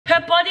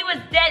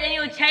dead and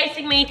you were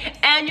chasing me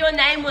and your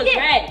name was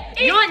red.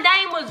 Your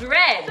name was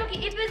red.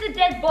 Sophie, if there's a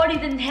dead body,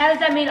 then how does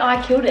that mean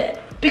I killed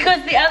it?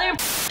 Because the other...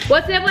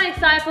 What's everyone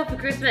excited for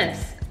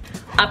Christmas?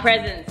 Our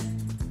presents.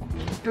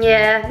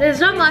 Yeah, there's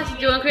not much to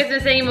do on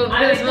Christmas anymore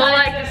because it's more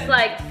like just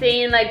like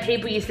seeing like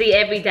people you see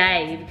every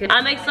day. Because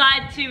I'm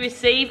excited to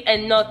receive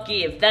and not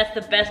give. That's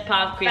the best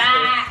part of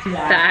Christmas.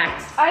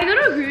 Facts. I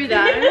gotta agree with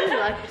that. I really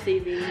like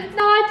receiving.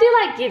 No, I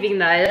do like giving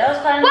though. Wait, was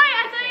fun.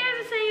 I thought you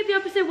guys were saying it the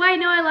opposite way.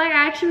 No, I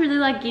actually really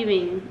like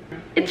giving.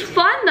 It's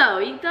fun though.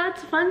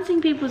 It's fun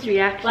seeing people's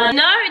reactions. Well,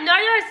 no,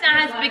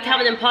 has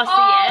become an imposter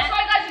yet.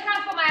 Sorry guys, you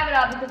can't spot my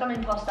avatar because I'm an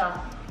imposter.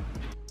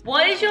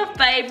 What is your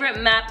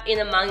favorite map in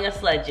Among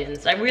Us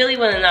Legends? I really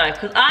want to know,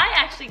 because I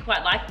actually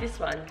quite like this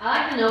one.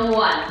 I like the normal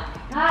one.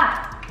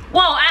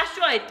 Whoa,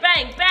 asteroids,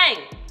 bang, bang.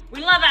 We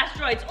love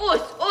asteroids,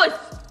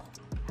 us.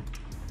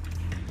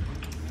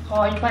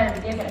 Oh, you're playing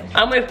video games.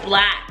 I'm with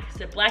black,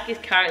 so black is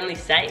currently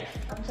safe.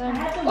 I'm sorry.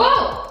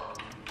 Oh!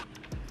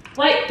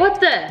 Wait, What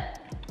the?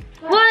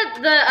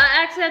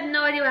 I actually had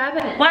no idea what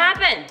happened. what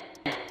happened?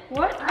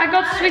 What? I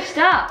got switched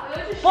up.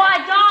 Well, I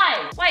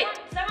died. Wait,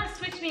 Someone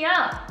switched me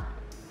up.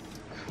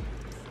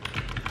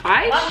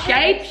 I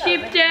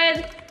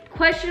shape-shifted.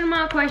 Question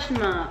mark.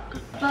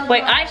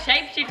 wait, I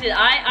shapeshifted.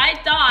 I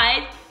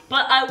died,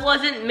 but I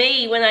wasn't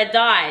me when I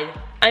died.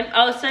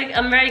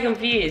 I'm very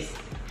confused.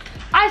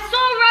 I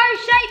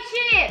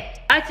saw Rose shapeshift.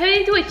 I turned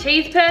into a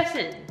cheese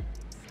person.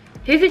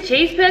 Who's a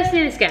cheese person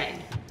in this game?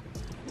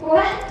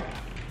 What?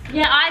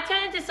 Yeah, I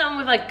turned into someone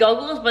with like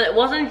goggles, but it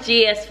wasn't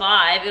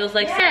GS5. It was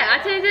like Yeah,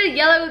 I turned into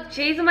yellow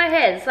cheese on my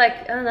head. It's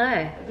like, I don't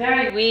know.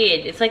 very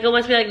weird. It's like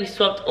almost like we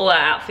swapped all our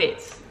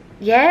outfits.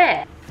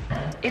 Yeah.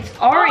 It's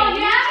orange.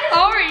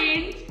 Oh,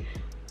 Orange.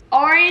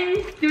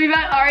 Orange. Do we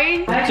vote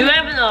orange? Do you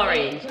have an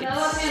orange?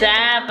 It's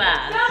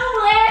SABRE.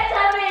 Don't laugh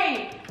at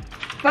me.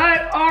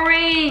 Vote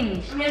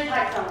orange. I'm gonna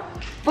take some.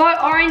 Vote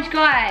orange,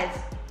 guys.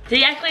 Did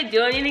he actually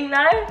do anything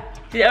though?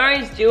 Did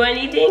orange do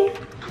anything?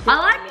 I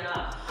like.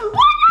 Who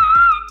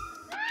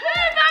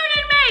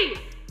voted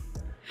me?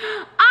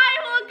 I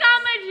will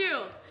come at you.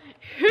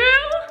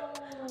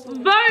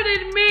 Who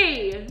voted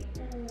me?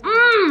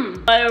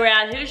 Go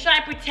around. Who should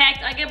I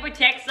protect? I can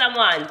protect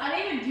someone. I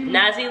didn't even do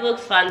Nazi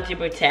looks fun to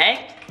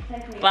protect,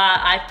 but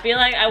I feel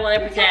like I want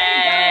to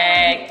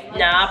protect.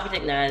 No, I'll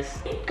protect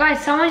Naz.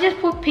 Guys, someone just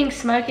put pink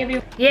smoke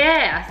everywhere.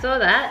 Yeah, I saw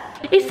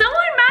that. Is someone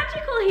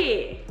magical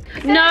here?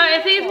 No,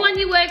 if there's one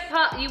you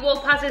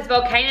walk past this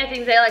volcano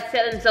things, they like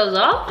set themselves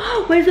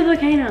off. Where's the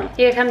volcano?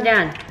 Here, come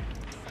down.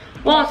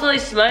 Whoa, it's all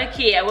this smoke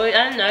here. I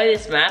don't know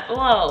this map.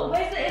 Whoa.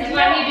 Where's the It's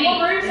where he be.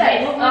 what room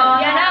says?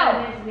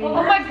 Yeah, no.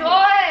 Oh my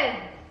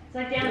god. It's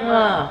like down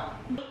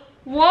Oh,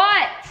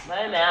 What?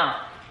 let him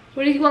out.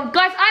 What do you want?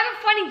 Guys, I have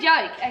a funny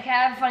joke. Okay,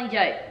 I have a funny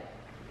joke.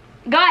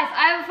 Guys,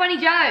 I have a funny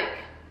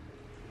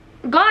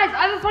joke. Guys,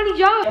 I have a funny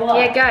joke.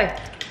 Yeah, go.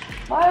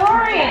 Why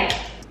orange?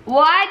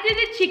 Why did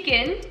the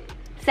chicken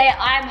say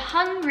I'm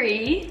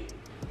hungry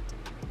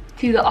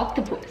to the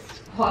octopus?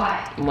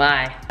 Why?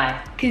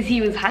 Why? Because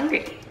he was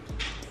hungry.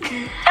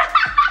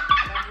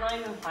 That's not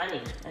even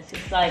funny. That's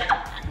just like,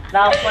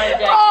 that was my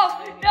joke.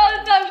 Oh,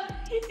 that was so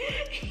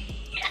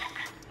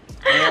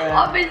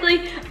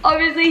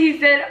Obviously he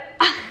said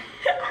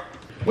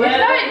We're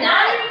voting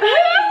Naz.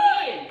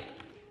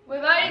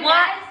 We're voting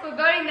What? Naz. We're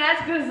voting Naz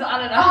because I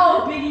don't know.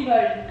 Oh, Biggie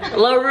voted.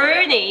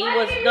 Larooney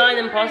was not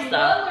an imposter.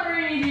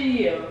 Larooney did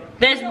you?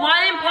 There's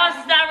one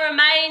imposter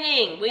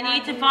remaining. We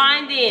need to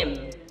find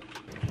him.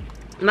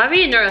 Might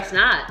be a Norris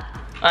nut.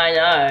 I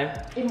know.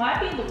 It might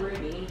be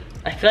Larooney.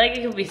 I feel like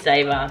it could be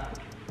SABRE.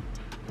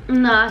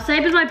 Nah,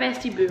 Saber's my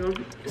bestie boo.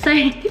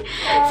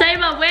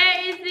 Saber,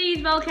 where is these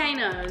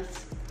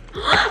volcanoes?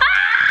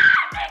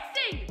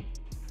 Mixing!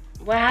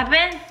 What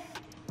happened?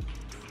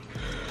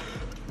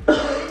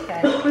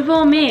 We've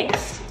all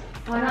mixed.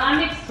 Well, I'm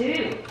mixed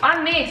too.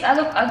 I'm mixed. I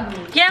look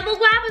ugly. Yeah, look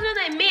what happens when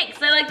they mix.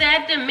 They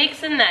have to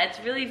mix in that. It's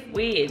really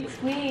weird.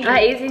 Weird.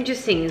 That is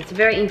interesting. It's a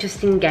very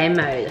interesting game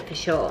mode for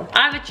sure.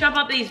 I have to chop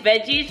up these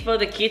veggies for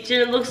the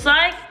kitchen, it looks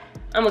like.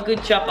 I'm a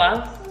good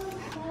chopper.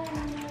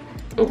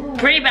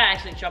 Pretty bad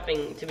actually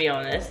chopping, to be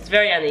honest. It's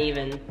very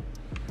uneven.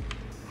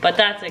 But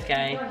that's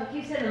okay.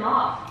 You set them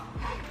off.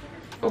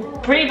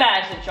 Pretty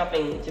bad actually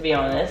chopping, to be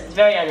honest. It's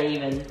very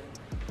uneven.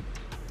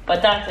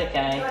 But that's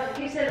okay.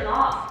 You set them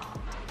off.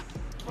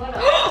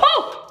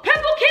 Oh!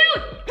 Purple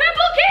killed!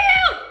 Purple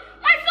killed!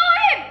 I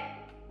saw him!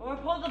 We'll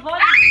report the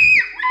body.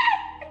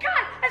 I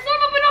can't! I saw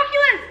him on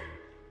binoculars!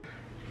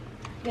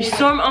 You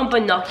saw him on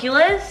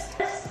binoculars?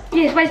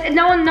 Yes, wait,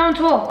 no one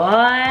talk.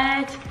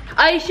 What?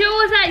 Are you sure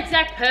it was that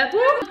exact purple?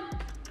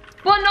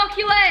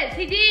 Binoculars!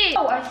 He did!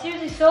 Oh, I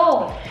seriously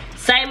saw.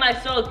 Same, I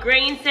saw.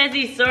 Green says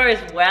he saw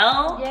as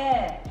well.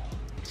 Yeah.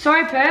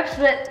 Sorry, perps,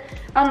 but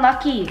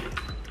unlucky.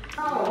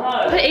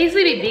 Oh. Could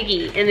easily be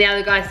Biggie and the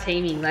other guy's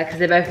teaming, like, because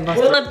they're both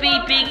imposters. Will it be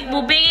Big?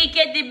 Will Biggie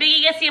get the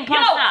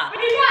imposter?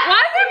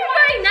 Why is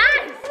everybody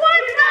nice?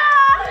 What the?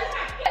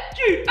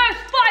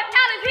 GS5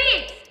 out of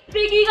here!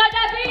 Biggie got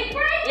that big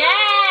brain!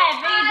 Yeah,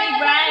 big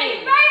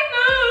brain. Brain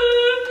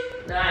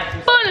move!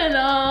 Nice.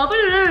 Ba-da-da,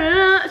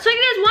 ba-da-da-da. So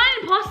there's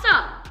one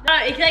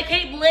they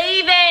keep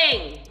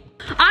leaving.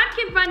 I'm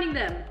confronting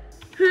them.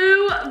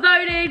 Who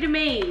voted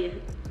me?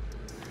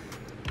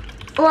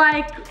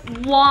 Like,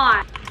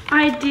 why?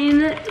 I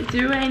didn't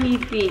do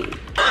anything.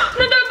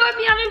 No, don't vote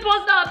me, I'm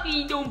imposter.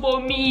 Please don't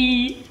vote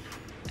me.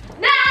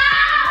 No!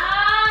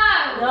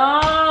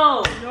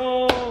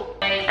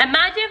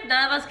 Imagine if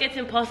none of us gets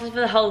imposters for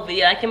the whole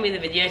video. That can be the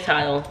video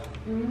title.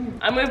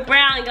 I'm with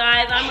Brown,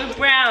 guys. I'm with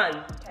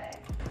Brown. Okay.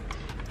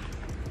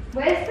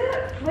 Where's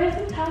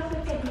the task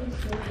that's getting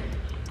sorted?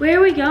 Where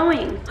are we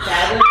going?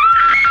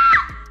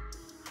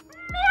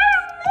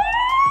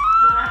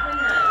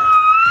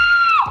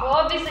 Well,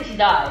 obviously she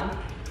died.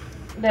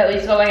 But we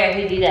just got to work out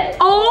who did it.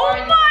 Oh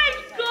my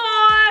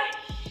gosh!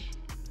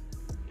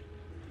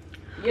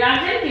 Yeah, I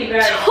think you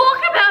guys. Talk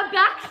about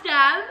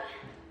backstab.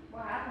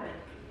 What happened?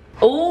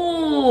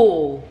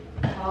 Ooh.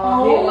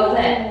 Oh, who was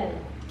it?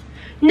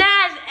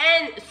 Naz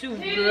and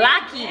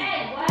Suvlaki.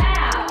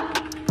 Wow.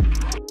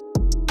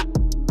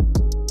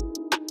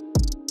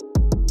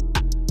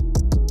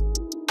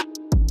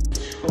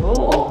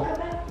 Ooh.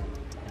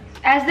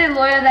 As the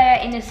lawyer, they are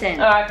innocent.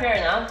 Alright, fair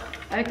enough.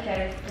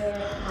 Okay.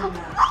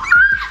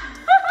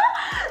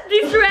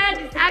 This round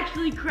is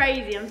actually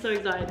crazy. I'm so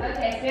excited.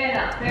 Okay,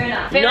 fair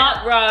enough.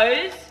 Not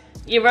Rose.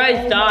 Your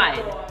Rose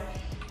died.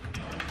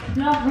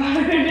 Not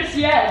Rose,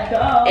 yeah,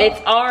 duh.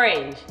 It's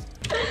Orange.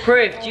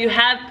 Proof. Do you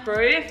have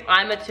proof?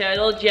 I'm a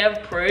turtle. Do you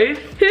have proof?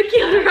 Who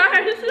killed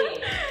Rose?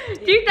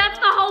 Dude, that's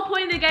the whole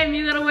point of the game.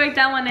 You gotta work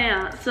that one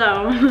out.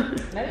 So.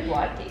 Maybe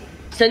white did.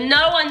 So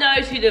no one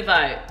knows who to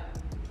vote.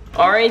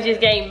 Orange is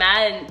getting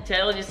mad and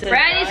Turtle just says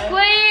Brown is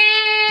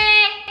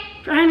clear!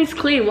 Brown is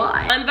clear.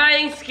 Why? I'm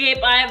voting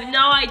Skip. I have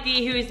no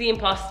idea who is the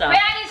imposter.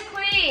 Brown is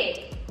clear!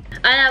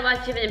 I don't have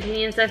much of an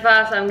opinion so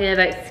far, so I'm gonna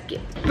vote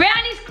Skip.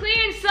 Brown is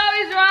clear and so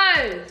is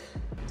Rose.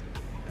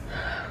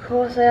 Of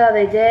course they are.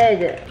 They're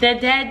dead. They're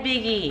dead,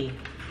 Biggie.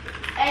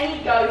 And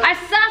he goes. I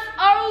sus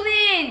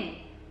Olin!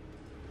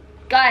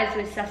 Guys,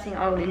 we're sussing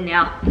Olin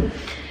now.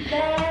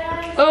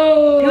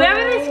 Oh.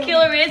 Whoever this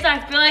killer is, I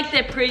feel like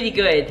they're pretty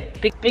good.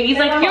 Biggie's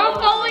like, You're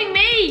following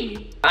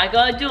me! I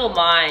gotta do a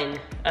mine.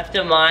 I have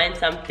to mine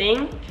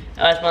something.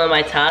 That's one of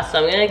my tasks, so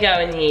I'm gonna go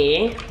in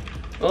here.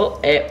 Who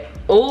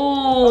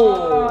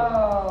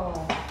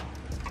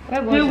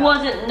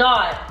was it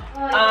not?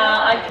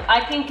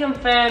 I can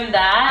confirm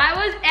that. I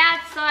was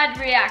outside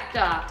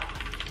reactor.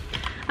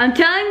 I'm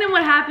telling them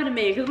what happened to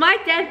me because my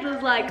death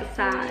was like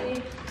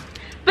sad.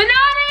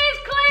 Banana is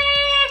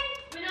clear!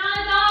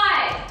 Banana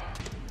died!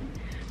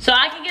 So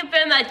I can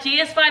confirm that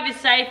GS5 is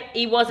safe.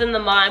 He was in the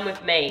mine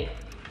with me.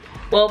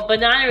 Well,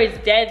 Banana is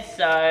dead,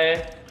 so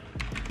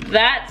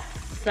that's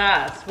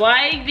sus.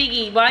 Why,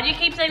 Biggie? Why do you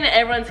keep saying that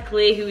everyone's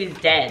clear who is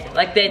dead?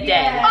 Like they're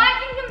dead. I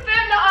can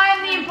confirm that I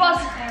am the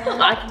imposter.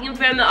 I can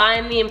confirm that I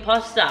am the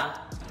imposter.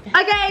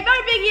 Okay,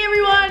 vote Biggie,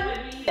 everyone.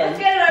 Let's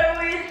get it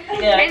over with.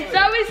 Yeah. And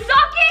so is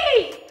Saki!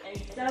 And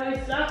so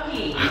is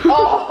Saki.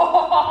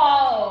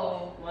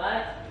 Oh!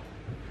 What?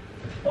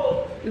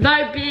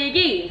 Vote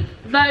Biggie.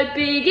 Vote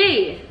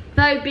Biggie.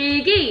 Vote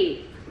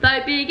Biggie.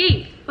 Vote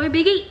Biggie. Vote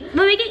Biggie.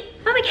 Vote Biggie.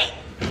 Vote Biggie.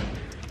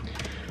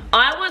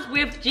 I was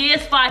with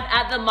GS5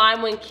 at the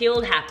mine when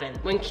kill happened.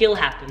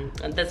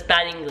 That's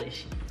bad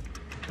English.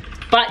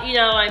 But you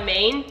know what I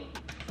mean?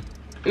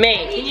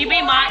 Me. Can you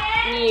be my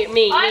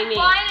me? I'm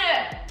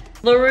fine.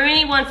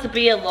 Larooney wants to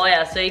be a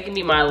lawyer, so you can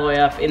be my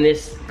lawyer in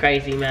this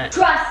crazy match.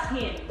 Trust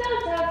him.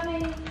 Don't trust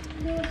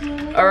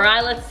me.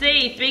 Alright, let's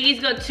see. Biggie's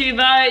got 2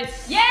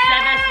 votes. Yes!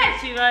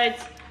 Sabre's got 2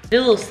 votes. Do a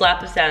little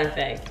slapper sound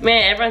effect.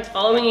 Man, everyone's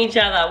following each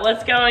other.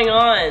 What's going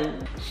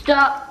on?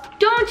 Stop.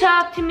 Don't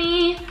talk to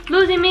me.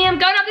 Losing me. I'm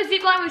going up the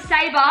zip line with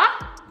Sabre.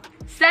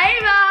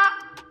 Sabre.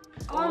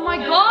 Oh my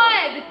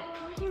god.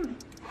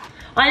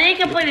 I need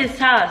to complete this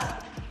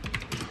task.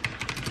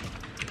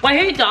 Wait,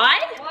 who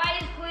died?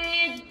 White is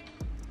cleared.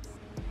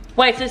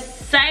 Wait, so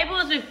Sable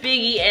was with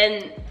Biggie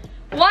and...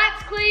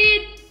 White's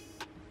cleared.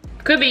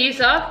 Could be you,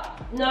 sir.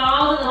 No,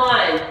 I wasn't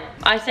lying.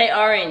 I say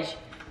Orange.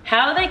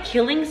 How are they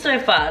killing so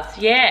fast?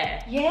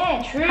 Yeah.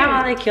 Yeah, true. How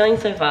are they killing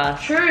so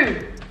fast?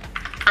 True.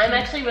 I'm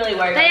actually really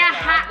worried. They are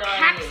about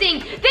that.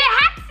 haxing. They're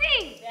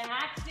haxing. They're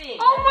haxing.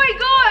 Oh my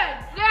god.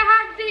 They're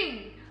haxing.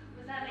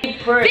 The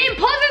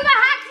imposters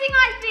are haxing,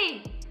 I think.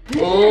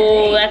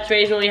 Oh, that's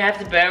reasonable. You have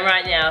to burn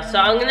right now. So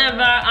I'm gonna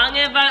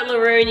vote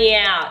Larooney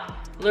out.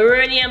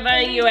 Larooney, I'm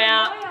voting you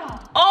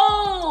out.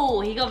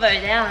 Oh, he got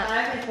voted out.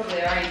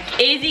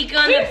 Is he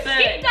gonna burn?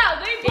 Skipped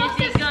that. The Is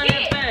imposter he gonna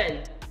skipped. burn?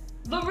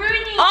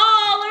 Larooney.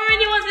 Oh,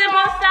 Larooney was an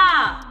imposter.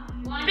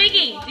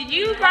 Biggie, did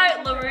you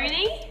vote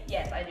Larooney?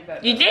 Yes, I did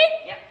vote. You did?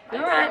 Yep.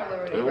 Alright.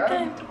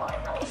 Okay.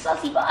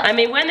 Sussy butt. I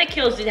mean, when the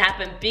kills did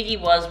happen, Biggie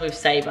was with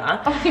Sabre. Oh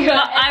my god.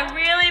 But I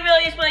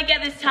really just want to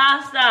get this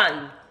task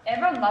done.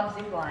 Everyone loves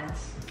zip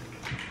lines.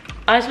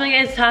 I just want to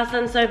get this task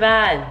done so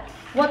bad.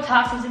 What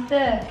task is it?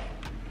 The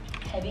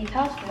heavy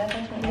task?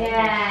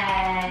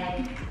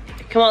 Yeah.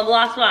 Come on, the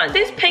last one.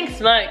 This pink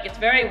smoke, it's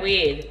very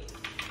weird.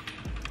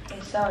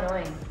 It's so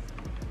annoying.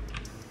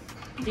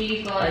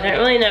 I don't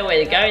really know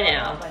where to go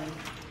now.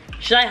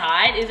 Should I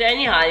hide? Is there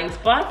any hiding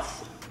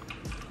spots?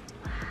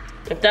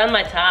 I've done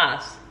my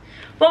task.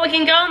 Well, we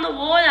can go in the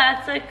water.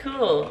 That's so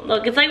cool.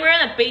 Look, it's like we're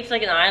on a beach,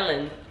 like an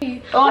island.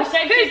 Oh, Who's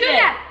doing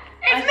that?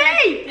 It's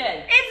me!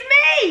 Dead. It's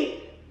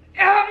me!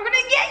 Oh, I'm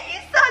gonna get you,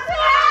 son!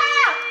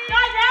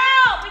 Guys,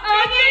 help! It's I'm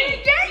Biggie!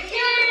 gonna get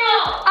you!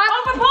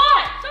 Oh,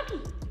 report!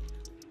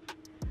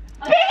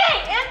 Biggie!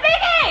 It's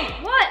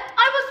Biggie! What?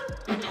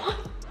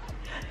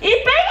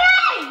 It's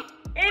Biggie!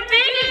 It's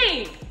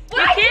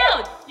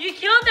Biggie! You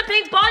killed the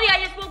pink body.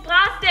 I just walked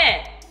past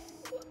it.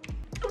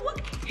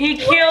 He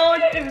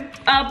killed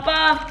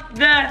above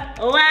the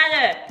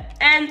ladder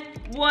and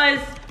was.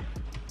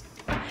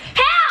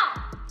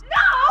 How?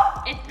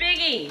 No! It's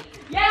Biggie.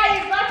 Yeah,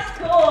 he's like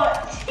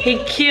scorched.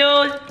 He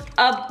killed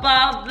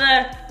above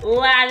the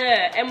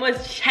ladder and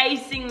was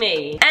chasing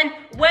me. And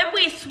when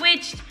we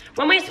switched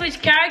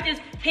characters,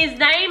 his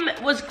name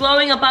was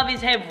glowing above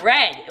his head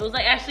red. It was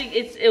like actually,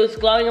 it was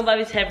glowing above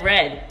his head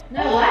red.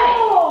 No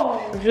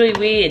way. It was really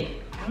weird.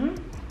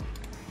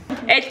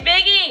 It's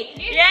Biggie!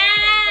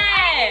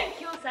 Yeah!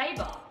 Kill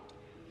SABRE.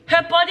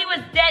 Her body was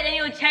dead and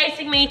you were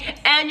chasing me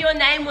and your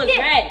name was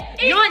red.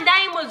 Your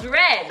name was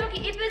red.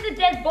 Socky, if it's a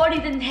dead body,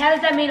 then how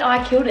does that mean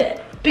I killed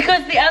it?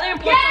 Because the other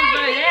imposter was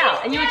voted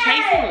out and you were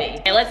chasing me.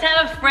 Okay, let's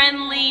have a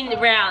friendly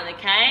round,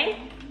 okay?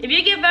 If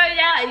you get voted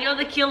out and you're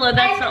the killer,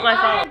 that's not my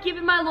fault. I'm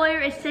giving my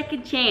lawyer a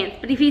second chance,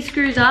 but if he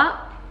screws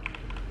up,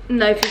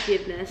 no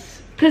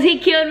forgiveness. Because he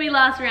killed me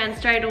last round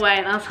straight away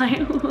and I was like,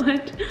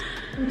 what?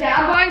 Okay,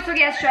 I'm going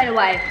Socky out straight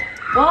away.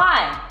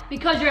 Why?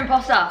 Because you're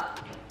imposter.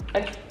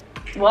 Okay.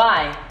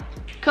 Why?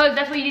 Because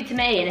that's what you did to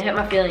me and it hurt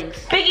my feelings.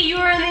 Biggie, you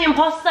were the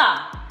imposter.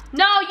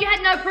 No, you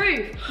had no proof.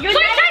 You're She's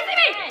chasing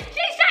me!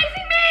 She's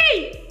chasing me!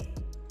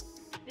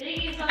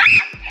 Biggie's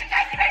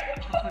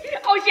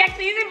Oh, she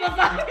actually is imposter.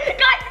 Guys,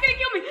 she's gonna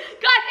kill me.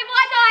 Guys, if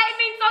I die, it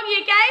means Socky,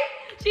 okay?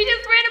 She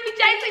just randomly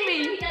chasing me.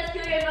 He does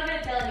kill you, I'm not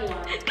gonna tell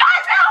anyone.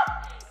 Guys, help!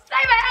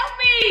 SABRE, help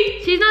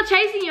me! She's not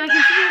chasing you, I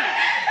can see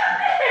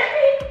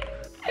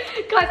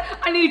it. Guys,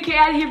 I need to get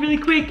out of here really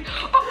quick.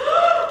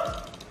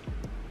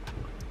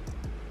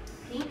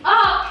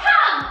 Oh,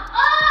 come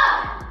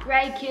on!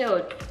 Gray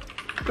killed.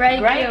 Gray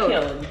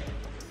killed.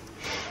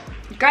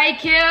 Gray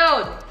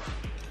killed.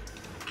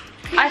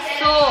 I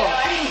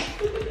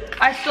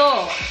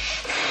saw.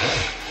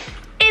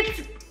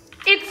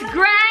 It's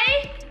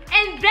Gray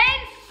and then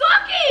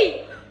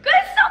Socky.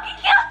 Good, Socky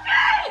killed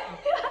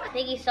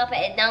me. Biggie, stop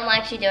it. No one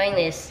likes you doing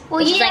this. Well,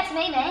 It's you just asked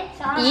me, man.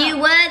 So you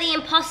were the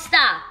imposter.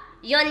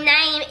 Your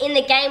name in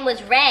the game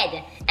was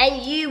red.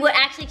 And you were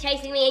actually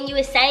chasing me and you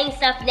were saying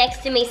stuff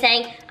next to me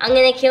saying, I'm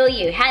gonna kill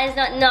you. How does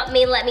that not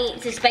let me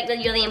suspect that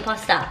you're the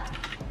imposter?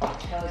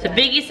 So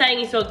Biggie's saying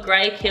he saw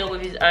Gray kill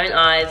with his own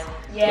eyes.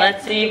 Yeah.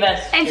 Let's see if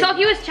that's And true.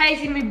 Socky was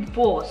chasing me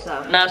before,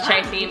 so. No, I was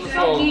chasing him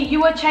before. Socky,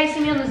 you were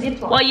chasing me on the zip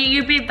line. Well,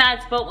 you'd be a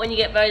bad spot when you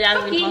get voted out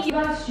of the Socky, imposter. you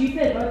are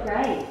stupid, not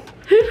Gray.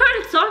 Who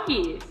voted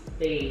Socky?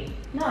 Biggie.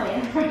 No,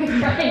 yeah,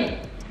 Gray.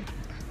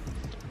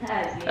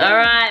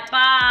 Alright,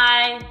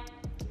 bye.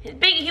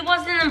 Biggie, he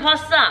wasn't an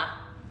imposter.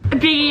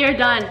 Biggie, you're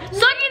done.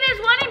 Socky,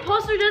 there's one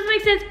imposter, it doesn't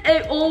make sense.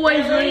 It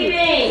always leaves.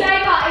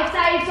 SABRE,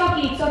 it's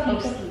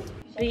Socky.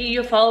 Biggie,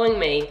 you're following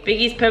me.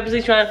 Biggie's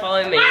purposely trying to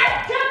follow me.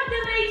 I took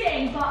the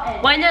meeting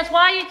button. Why, Naz,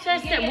 why you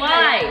just said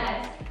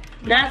why?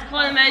 Naz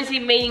called an emergency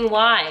meeting,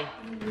 why?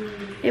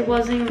 It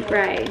wasn't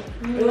Gray.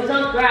 It was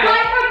not great.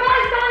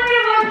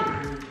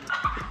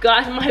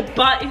 Guys, my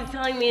butt is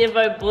telling me to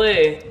vote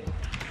blue.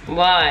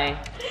 Why?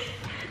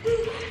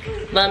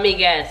 Let me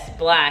guess,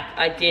 Black.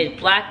 I did.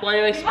 Black, want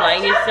to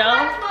explain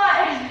yourself?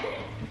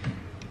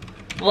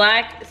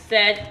 Black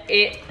said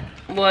it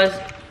was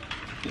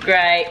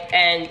Gray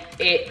and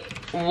it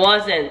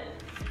wasn't.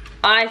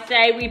 I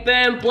say we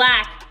burn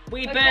Black.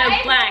 We burn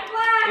Black.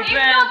 We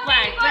burn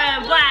Black.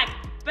 Burn Black.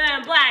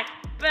 Burn Black.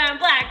 Burn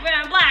Black.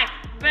 Burn Black.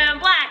 Burn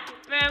Black.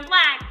 Burn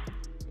Black.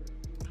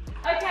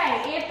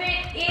 Okay,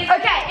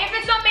 if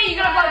it's not me,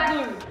 you're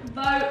gonna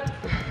vote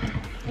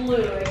blue,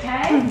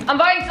 okay? I'm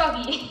voting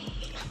Socky.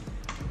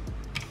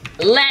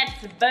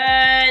 Let's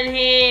burn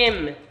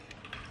him.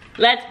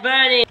 Let's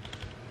burn him.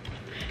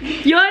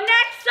 You're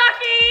next,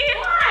 Socky!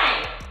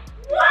 Why?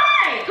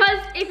 Why?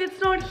 Because if it's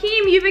not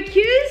him, you've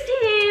accused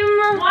him.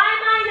 Why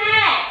am I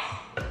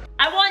next?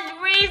 I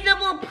want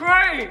reasonable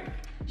proof.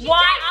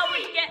 Why I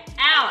would get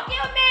out.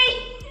 Kill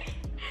me!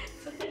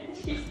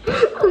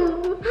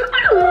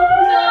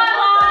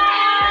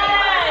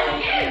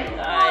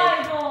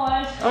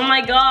 Oh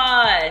my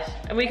gosh.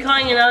 Are we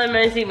calling another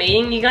emergency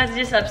meeting? You guys are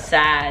just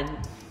sad.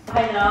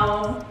 I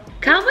know.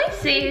 Can't we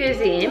see who's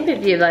the imp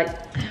if you like?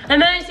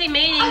 Emergency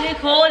meeting, who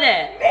called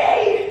it?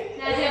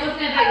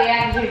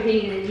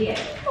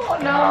 Oh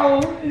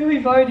no, who are we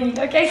voting?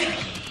 Okay,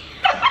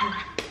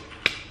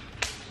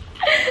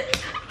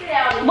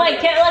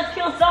 Wait, let's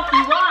kill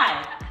Socky,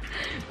 why?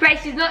 Great,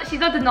 she's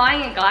not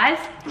denying it, guys.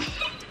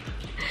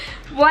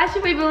 Why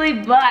should we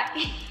believe Black?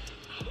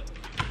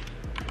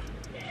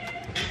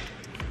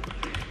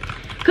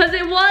 Because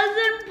it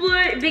wasn't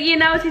blue. Biggie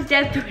knows his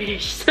dead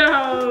British,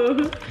 so.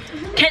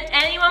 Can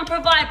anyone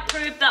provide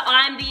proof that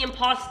I'm the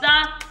imposter?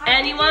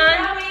 Anyone?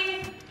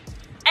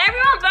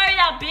 Everyone voted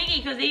out Biggie.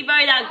 because he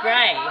voted out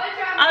Gray.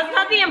 I was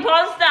not the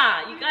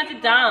imposter. You guys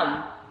are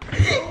dumb.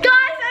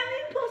 Guys, I'm the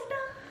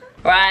imposter.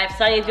 Right,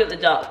 Sunny do at the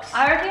docks.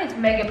 I reckon it's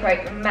Mega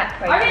Matt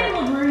Pro. I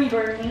reckon it's Rooney,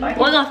 bro.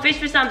 What's our fish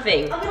for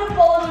something? I'm gonna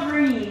follow the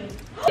Rooney.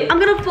 I'm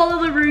gonna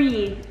follow the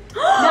Rooney.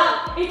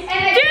 No, it's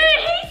NAZ. Dude,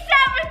 he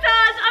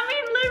sabotaged. I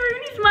mean,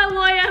 Rooney's my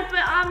lawyer,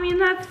 but I mean,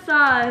 that's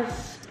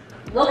sus.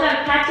 Look,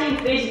 I'm catching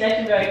fish. It's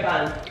actually very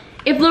fun.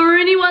 If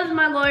Rooney was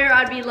my lawyer,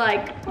 I'd be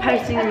like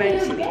posting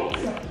emergency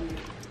meetings.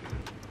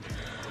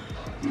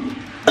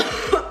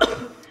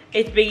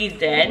 It's Biggie's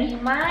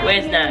dead.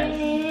 Where's Naz?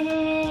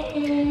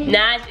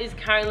 Naz is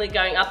currently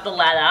going up the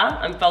ladder.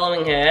 I'm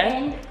following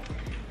her.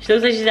 She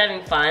looks like she's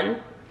having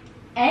fun.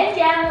 And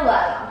down the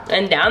ladder.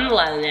 And down the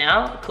ladder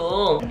now.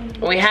 Cool.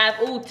 We have,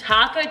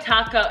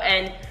 Taco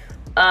and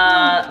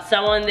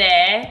someone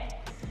there.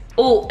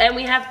 And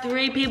we have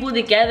 3 people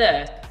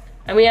together.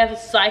 And we have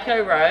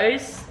Psycho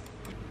Rose.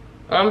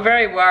 I'm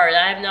very worried.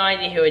 I have no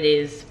idea who it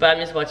is, but I'm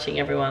just watching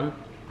everyone.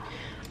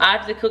 I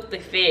have to cook the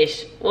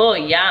fish. Oh,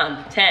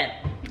 yum. 10,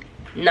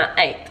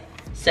 8,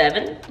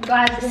 7,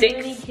 Guys,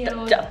 6,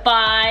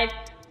 5,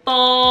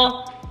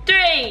 4,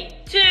 3,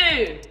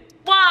 2,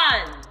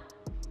 1.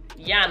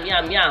 Yum,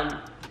 yum, yum.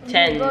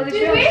 10. Dude,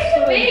 where's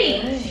the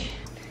beach?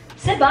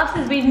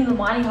 Sebastian's beating the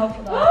mining hole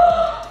for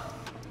that.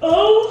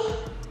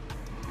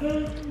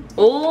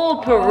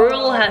 Oh,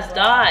 Perul has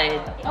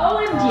died.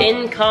 OMG.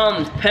 In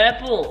comes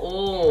Purple.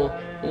 Oh,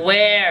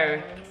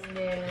 where?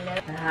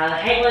 I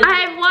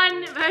have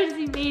 1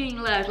 emergency meeting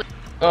left.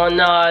 Oh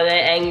no,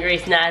 they're angry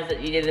Snaz that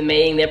you did the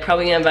meeting. They're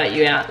probably gonna vote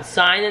you out.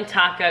 Sign and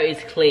Taco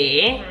is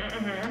clear.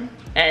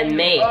 And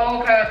me.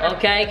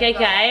 Okay.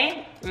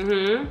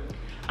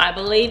 I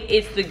believe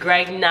it's the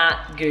Greg Nut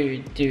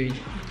dude.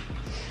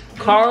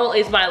 Coral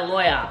is my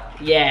lawyer.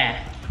 Yeah.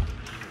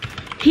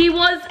 He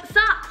was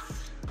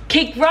sus.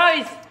 Kick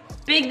Rose.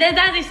 Big, there's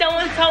actually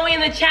someone told me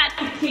in the chat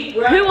to kick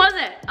Rose. Who was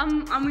it?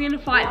 I'm gonna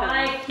fight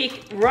Why them.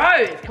 kick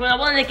Rose? Come on, I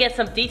wanted to get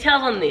some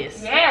details on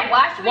this. Yeah,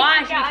 why should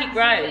we kick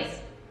Rose?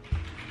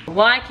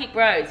 Why kick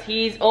Rose?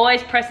 He's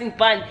always pressing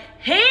button.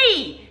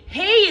 He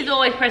is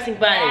always pressing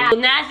button. Yeah.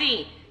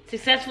 Nazi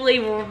successfully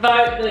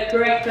vote the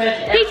correct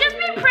person. He's just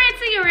been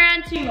prancing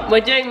around too much. We're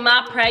doing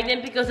Ma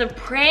pregnant because of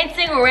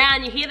prancing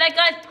around. You hear that,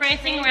 guys?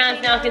 Prancing around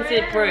is now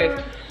considered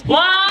proof.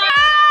 What?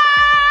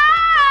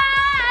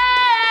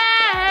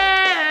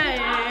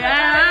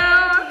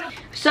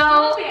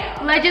 So,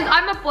 legends,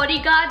 I'm a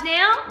bodyguard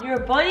now.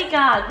 You're a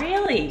bodyguard,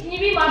 really? Can you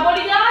be my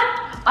bodyguard?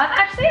 I'm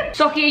actually a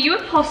Socky, are you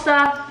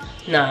imposter?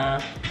 Nah.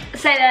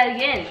 Say that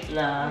again.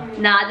 Nah.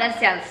 Nah, that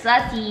sounds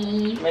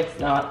sussy. It's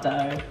not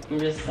though. I'm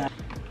just saying.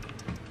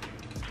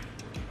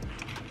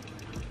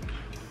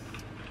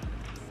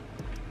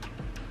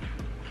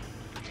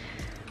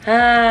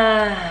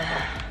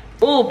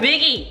 Oh,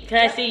 Biggie, can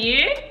I see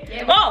you?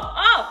 Yeah.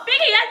 Oh,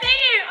 Biggie, I see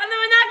you on the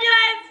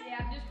binoculars. Yeah,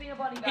 I'm just being a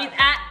bodyguard. He's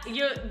at,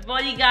 you're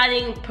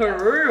bodyguarding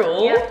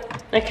Peru.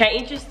 Yep. Okay,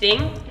 interesting.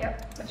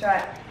 Yep, that's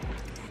right.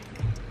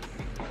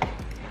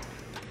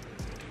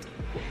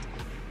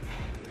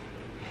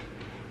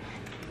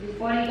 Who's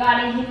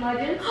bodyguarding him,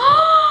 legend?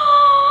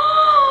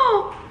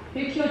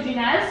 Who killed you,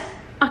 Naz?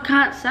 I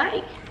can't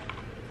say.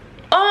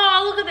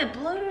 Oh, look at the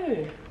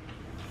blue.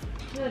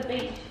 To the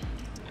beach.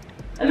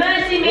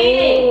 Emergency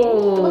meeting.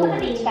 Look at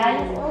the beach,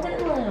 guys. Look at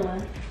the little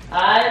one.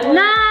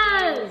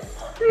 Naz!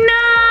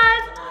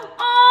 Naz!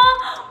 Oh,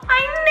 I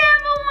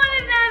never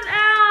wanted Naz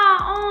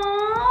out.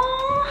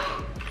 Oh.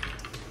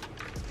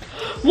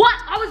 What?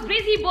 I was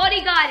busy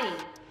bodyguarding.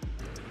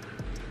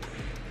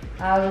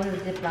 I was in the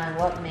zip line.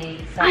 What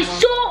me? I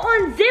saw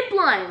on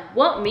zipline.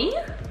 What, me?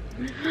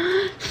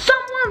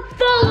 Someone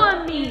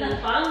follow me. The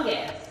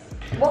fungus.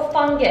 What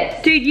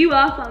fungus? Dude, you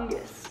are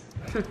fungus.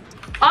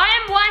 I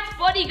am White's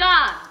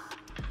bodyguard.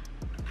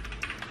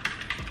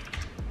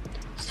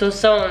 So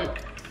someone,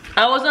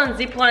 I was on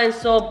zipline and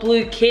saw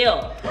blue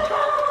kill.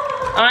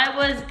 I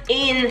was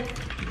in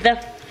the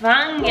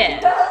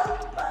fungus.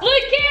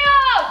 Blue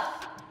kill!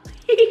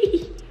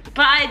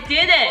 But I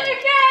didn't. Blue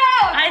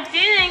kill! I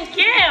didn't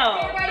kill.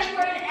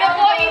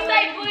 Before you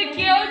say blue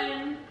kill.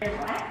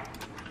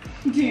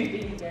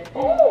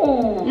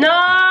 Oh! No.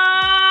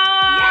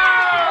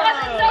 It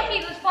wasn't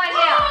Sophie, let's find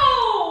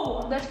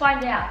out. Let's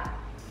find out.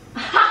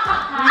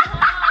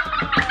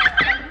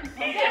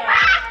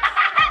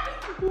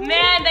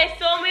 Man, they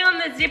saw me on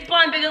the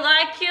zipline because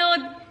I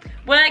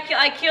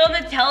killed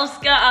the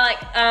Telska,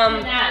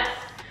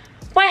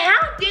 Wait,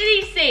 how did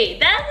he see?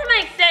 That doesn't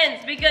make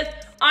sense because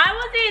I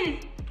was in,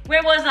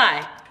 where was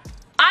I?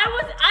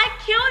 I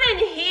killed in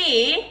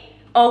here.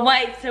 Oh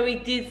wait, so he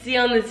did see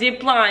on the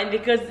zipline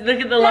because look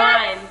at the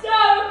line. So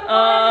funny.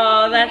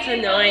 Oh, that's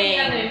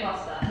annoying.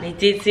 He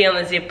did see on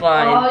the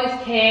zipline. Oh, his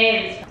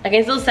cans. I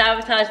can still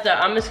sabotage though.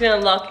 I'm just gonna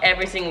lock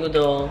every single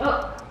door.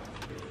 Oh.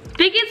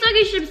 Big and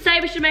Soggy should say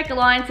we should make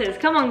alliances.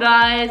 Come on,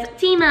 guys.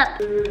 Team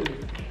up.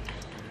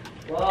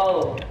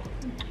 Whoa.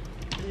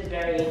 This is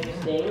very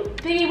interesting.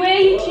 Biggie, where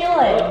are you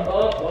chilling?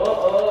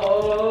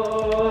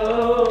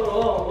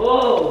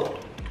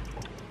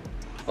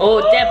 Oh,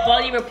 dead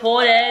body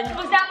reported.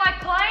 Was that my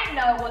client?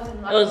 No, it wasn't.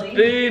 It was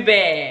Boo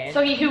Bear.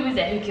 So who was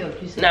it? Who killed?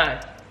 Who said? No.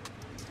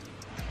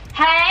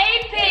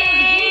 Hey,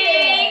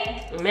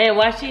 Pink! Man,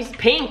 why she's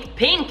pink?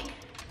 Pink!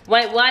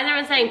 Wait, why is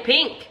everyone saying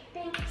pink?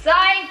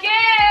 Sign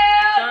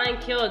killed! Sign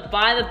killed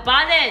by the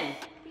button.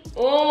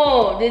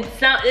 Oh, did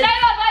some... Say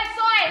my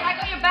sign, I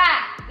got your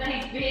back.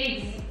 Thanks,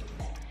 Biggs.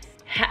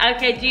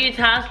 Okay, do your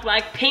task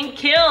like pink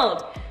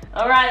killed.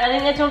 Alright, I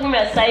think they're talking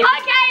about safety.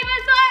 Okay, my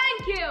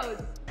silent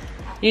killed.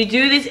 You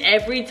do this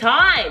every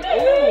time.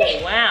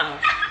 Oh, wow.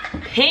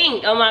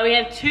 Pink. Oh my, we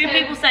have 2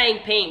 people saying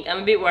pink.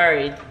 I'm a bit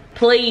worried.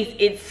 Please,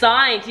 it's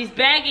signed. She's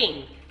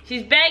begging.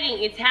 She's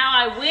begging. It's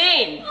how I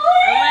win.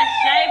 Unless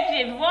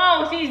shapeshift.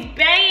 Whoa, she's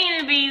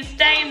begging to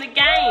stay in the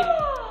game.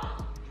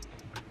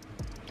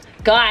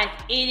 Guys,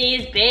 it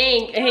is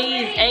pink.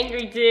 He is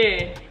angry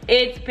too.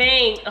 It's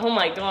pink. Oh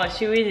my gosh,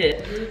 who is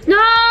it? No!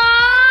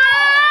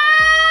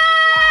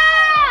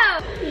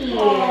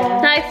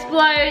 They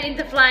explode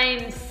into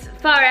flames.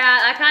 Far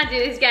out. I can't do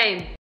this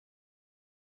game.